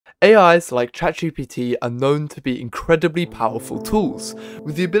AIs like ChatGPT are known to be incredibly powerful tools,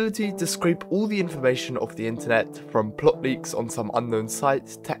 with the ability to scrape all the information off the internet, from plot leaks on some unknown site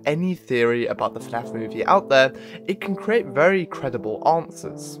to any theory about the FNAF movie out there. It can create very credible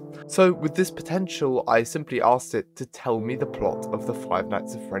answers. So with this potential, I simply asked it to tell me the plot of the Five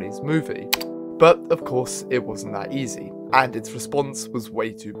Nights at Freddy's movie. But of course, it wasn't that easy, and its response was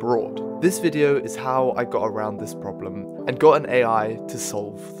way too broad. This video is how I got around this problem and got an AI to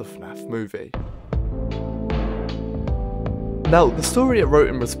solve the FNAF movie. Now, the story it wrote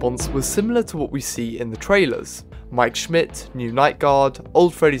in response was similar to what we see in the trailers. Mike Schmidt, New Night Guard,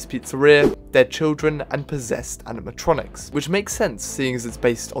 Old Freddy's Pizzeria, Dead Children, and Possessed animatronics, which makes sense seeing as it's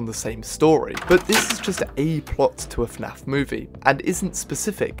based on the same story. But this is just a plot to a FNAF movie, and isn't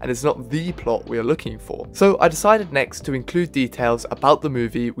specific, and is not the plot we are looking for. So I decided next to include details about the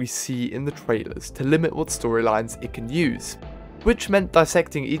movie we see in the trailers to limit what storylines it can use, which meant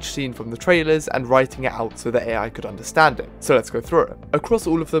dissecting each scene from the trailers and writing it out so the AI could understand it. So let's go through it. Across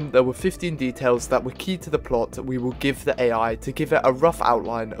all of them, there were 15 details that were key to the plot we will give the AI to give it a rough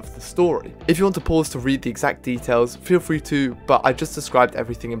outline of the story. If you want to pause to read the exact details, feel free to, but I just described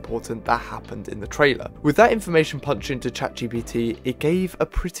everything important that happened in the trailer. With that information punched into ChatGPT, it gave a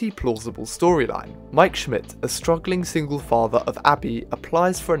pretty plausible storyline. Mike Schmidt, a struggling single father of Abby,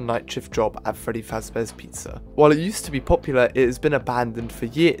 applies for a night shift job at Freddy Fazbear's Pizza. While it used to be popular, it has been abandoned for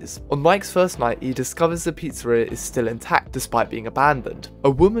years. On Mike's first night, he discovers the pizzeria is still intact despite being abandoned. A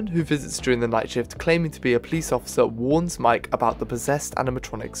woman who visits during the night shift claiming to be a police officer warns Mike about the possessed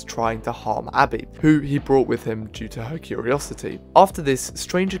animatronics trying to harm Abby, who he brought with him due to her curiosity. After this,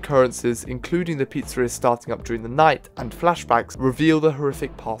 strange occurrences, including the pizzeria starting up during the night and flashbacks, reveal the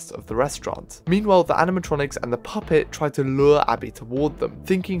horrific past of the restaurant. Meanwhile, the animatronics and the puppet try to lure Abby toward them,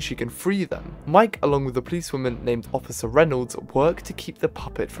 thinking she can free them. Mike, along with a policewoman named Officer Reynolds, work to keep the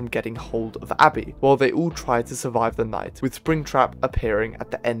puppet from getting hold of Abby, while they all try to survive the night, with Springtrap appearing at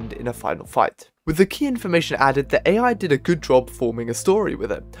the end in a final fight. With the key information added, the AI did a good job forming a story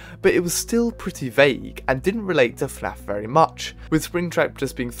with it, but it was still pretty vague and didn't relate to FNAF very much, with Springtrap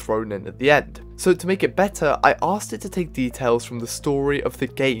just being thrown in at the end. So to make it better, I asked it to take details from the story of the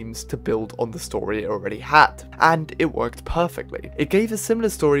games to build on the story it already had, and it worked perfectly. It gave a similar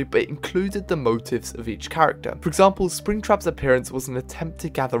story but included the motives of each character. For example, Springtrap's appearance was an attempt to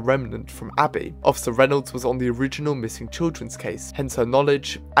gather remnant from Abby. Officer Reynolds was on the original missing children's case, hence her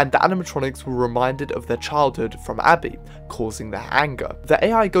knowledge, and the animatronics were reminded of their childhood from Abby, causing their anger. The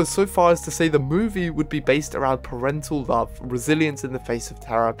AI goes so far as to say the movie would be based around parental love, resilience in the face of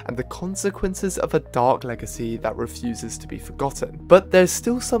terror, and the consequences of a dark legacy that refuses to be forgotten. But there's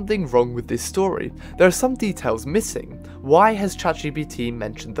still something wrong with this story. There are some details missing. Why has ChatGPT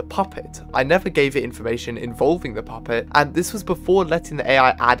mentioned the puppet? I never gave it information involving the puppet, and this was before letting the AI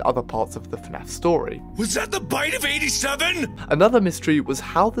add other parts of the FNAF story. Was that the bite of 87? Another mystery was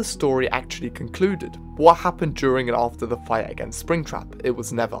how the story actually concluded. What happened during and after the fight against Springtrap? It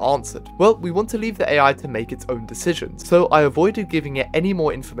was never answered. Well, we want to leave the AI to make its own decisions, so I avoided giving it any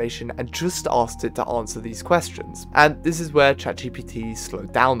more information and just asked it to answer these questions. And this is where ChatGPT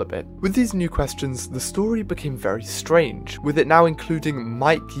slowed down a bit. With these new questions, the story became very strange, with it now including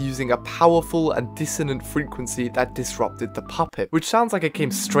Mike using a powerful and dissonant frequency that disrupted the puppet, which sounds like it came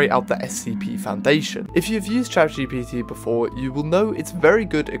straight out the SCP Foundation. If you've used ChatGPT before, you will know it's very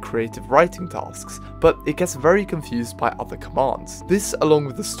good at creative writing tasks, but it gets very confused by other commands. This, along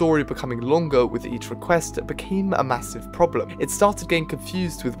with the story becoming longer with each request, became a massive problem. It started getting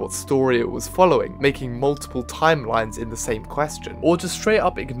confused with what story it was following, making multiple timelines in the same question, or just straight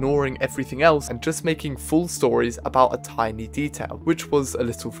up ignoring everything else and just making full stories about a tiny detail, which was a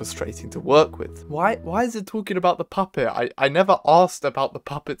little frustrating to work with. Why is it talking about the puppet? I never asked about the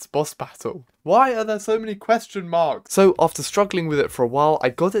puppet's boss battle. Why are there so many question marks? So after struggling with it for a while, I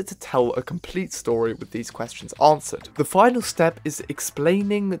got it to tell a complete story with these questions answered. The final step is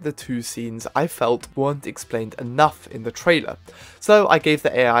explaining the two scenes I felt weren't explained enough in the trailer. So I gave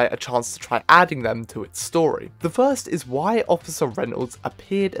the AI a chance to try adding them to its story. The first is why Officer Reynolds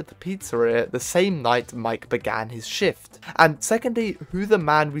appeared at the pizzeria the same night Mike began his shift. And secondly, who the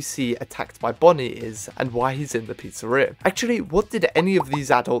man we see attacked by Bonnie is and why he's in the pizzeria. Actually, what did any of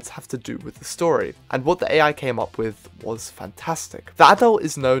these adults have to do with the story? And what the AI came up with was fantastic. The adult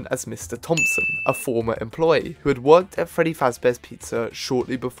is known as Mr. Thompson, a former employee who had worked at Freddy Fazbear's Pizza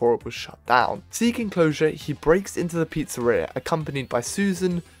shortly before it was shut down. Seeking closure, he breaks into the pizzeria accompanied by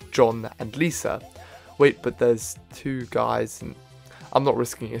Susan, John, and Lisa. Wait, but there's two guys and... I'm not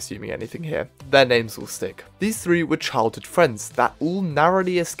risking assuming anything here. Their names will stick. These three were childhood friends that all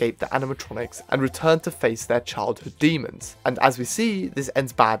narrowly escaped the animatronics and returned to face their childhood demons. And as we see, this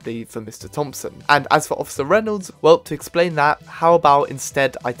ends badly for Mr. Thompson. And as for Officer Reynolds, well, to explain that, how about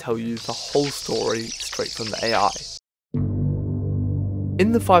instead I tell you the whole story straight from the AI.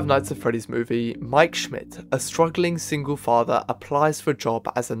 In the Five Nights at Freddy's movie, Mike Schmidt, a struggling single father, applies for a job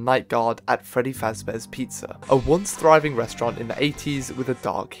as a night guard at Freddy Fazbear's Pizza, a once thriving restaurant in the 80s with a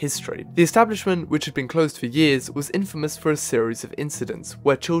dark history. The establishment, which had been closed for years, was infamous for a series of incidents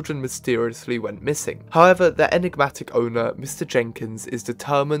where children mysteriously went missing. However, the enigmatic owner, Mr. Jenkins, is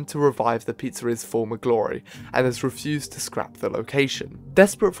determined to revive the pizzeria's former glory and has refused to scrap the location.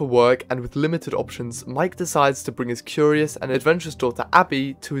 Desperate for work and with limited options, Mike decides to bring his curious and adventurous daughter Abby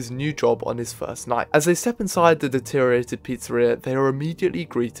to his new job on his first night. As they step inside the deteriorated pizzeria, they are immediately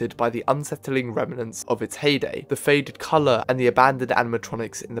greeted by the unsettling remnants of its heyday, the faded colour and the abandoned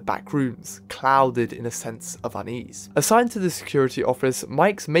animatronics in the back rooms, clouded in a sense of unease. Assigned to the security office,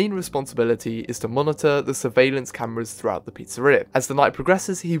 Mike's main responsibility is to monitor the surveillance cameras throughout the pizzeria. As the night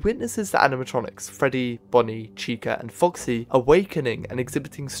progresses, he witnesses the animatronics, Freddy, Bonnie, Chica and Foxy, awakening and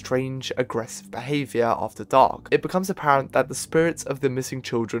exhibiting strange, aggressive behaviour after dark. It becomes apparent that the spirits of the missing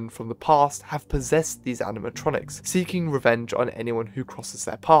children from the past have possessed these animatronics, seeking revenge on anyone who crosses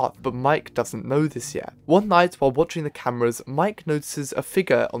their path, but Mike doesn't know this yet. One night, while watching the cameras, Mike notices a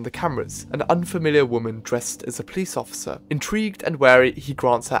figure on the cameras, an unfamiliar woman dressed as a police officer. Intrigued and wary, he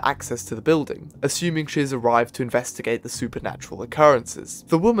grants her access to the building, assuming she has arrived to investigate the supernatural occurrences.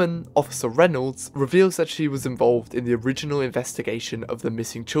 The woman, Officer Reynolds, reveals that she was involved in the original investigation of the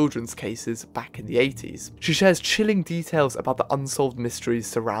missing children's cases back in the 80s. She shares chilling details about the unsolved mysteries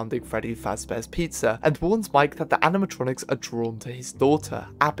surrounding Freddy Fazbear's Pizza and warns Mike that the animatronics are drawn to his daughter,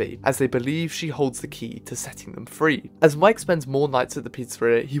 Abby, as they believe she holds the key to setting them free. As Mike spends more nights at the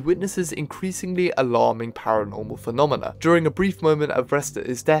pizzeria, he witnesses increasingly alarming paranormal phenomena. During a brief moment of rest at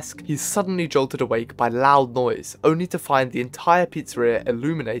his desk, he's suddenly jolted awake by loud noise, only to find the entire pizzeria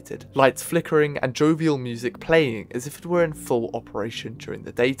illuminated, lights flickering and jovial music playing as if it were in full operation during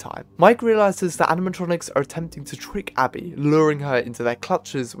the daytime. Mike realizes the animatronics are attempting to trick Abby, luring her into their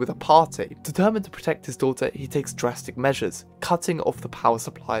clutches with a party. Determined to protect his daughter, he takes drastic measures, cutting off the power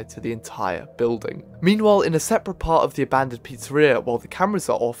supply to the entire building. Meanwhile, in a separate part of the abandoned pizzeria, while the cameras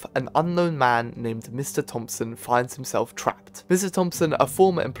are off, an unknown man named Mr. Thompson finds himself trapped. Mr. Thompson, a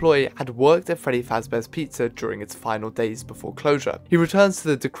former employee, had worked at Freddy Fazbear's Pizza during its final days before closure. He returns to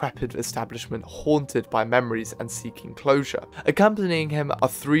the decrepit establishment, haunted by memories and seeking closure. Accompanying him are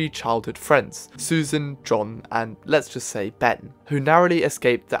three childhood friends, Susan, John, and let's just say Ben, who narrowly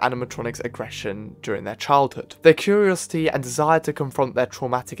escaped the animatronics' aggression during their childhood. Their curiosity and desire to confront their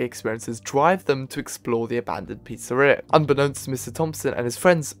traumatic experiences drive them to explore the abandoned pizzeria. Unbeknownst to Mr. Thompson and his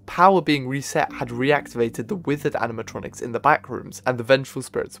friends, power being reset had reactivated the withered animatronics in the back rooms and the vengeful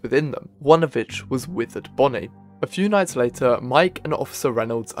spirits within them, one of which was withered Bonnie. A few nights later, Mike and Officer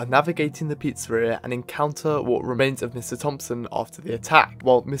Reynolds are navigating the pizzeria and encounter what remains of Mr. Thompson after the attack,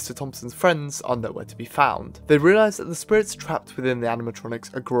 while Mr. Thompson's friends are nowhere to be found. They realise that the spirits trapped within the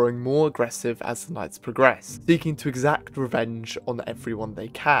animatronics are growing more aggressive as the nights progress, seeking to exact revenge on everyone they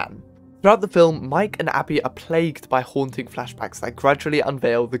can. Throughout the film, Mike and Abby are plagued by haunting flashbacks that gradually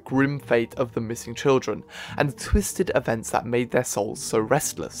unveil the grim fate of the missing children, and the twisted events that made their souls so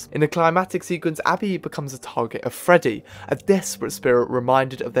restless. In a climatic sequence, Abby becomes a target of Freddy, a desperate spirit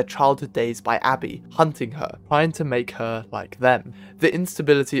reminded of their childhood days by Abby, hunting her, trying to make her like them. The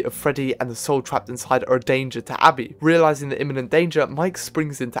instability of Freddy and the soul trapped inside are a danger to Abby. Realising the imminent danger, Mike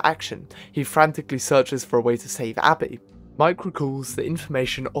springs into action. He frantically searches for a way to save Abby. Mike recalls the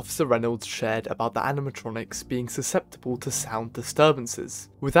information Officer Reynolds shared about the animatronics being susceptible to sound disturbances.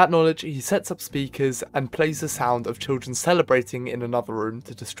 With that knowledge, he sets up speakers and plays the sound of children celebrating in another room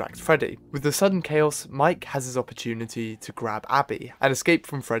to distract Freddy. With the sudden chaos, Mike has his opportunity to grab Abby and escape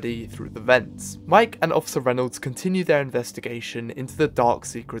from Freddy through the vents. Mike and Officer Reynolds continue their investigation into the dark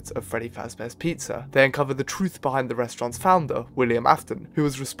secrets of Freddy Fazbear's Pizza. They uncover the truth behind the restaurant's founder, William Afton, who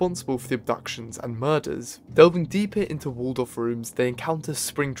was responsible for the abductions and murders. Delving deeper into walled-off rooms, they encounter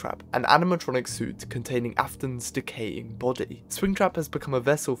Springtrap, an animatronic suit containing Afton's decaying body. Springtrap has become a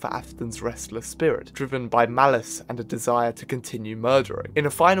vessel for Afton's restless spirit, driven by malice and a desire to continue murdering. In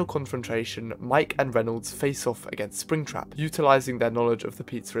a final confrontation, Mike and Reynolds face off against Springtrap. Utilizing their knowledge of the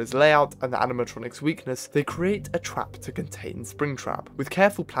pizzeria's layout and the animatronic's weakness, they create a trap to contain Springtrap. With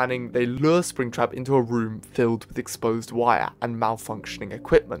careful planning, they lure Springtrap into a room filled with exposed wire and malfunctioning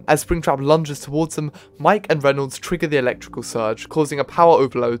equipment. As Springtrap lunges towards them, Mike and Reynolds trigger the electric electrical surge, causing a power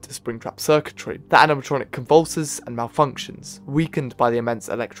overload to Springtrap circuitry. The animatronic convulses and malfunctions, weakened by the immense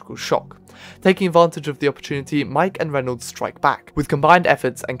electrical shock. Taking advantage of the opportunity, Mike and Reynolds strike back. With combined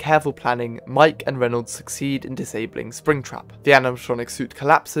efforts and careful planning, Mike and Reynolds succeed in disabling Springtrap. The animatronic suit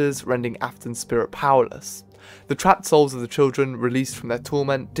collapses, rendering Afton's spirit powerless. The trapped souls of the children, released from their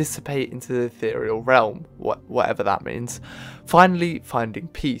torment, dissipate into the ethereal realm, whatever that means, finally finding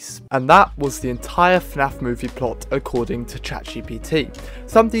peace. And that was the entire FNAF movie plot according to ChatGPT.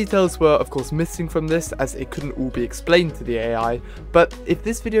 Some details were of course missing from this, as it couldn't all be explained to the AI, but if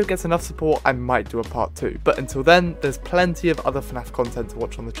this video gets enough support I might do a part 2. But until then, there's plenty of other FNAF content to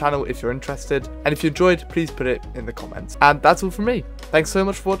watch on the channel if you're interested, and if you enjoyed, please put it in the comments. And that's all from me. Thanks so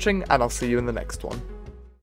much for watching, and I'll see you in the next one.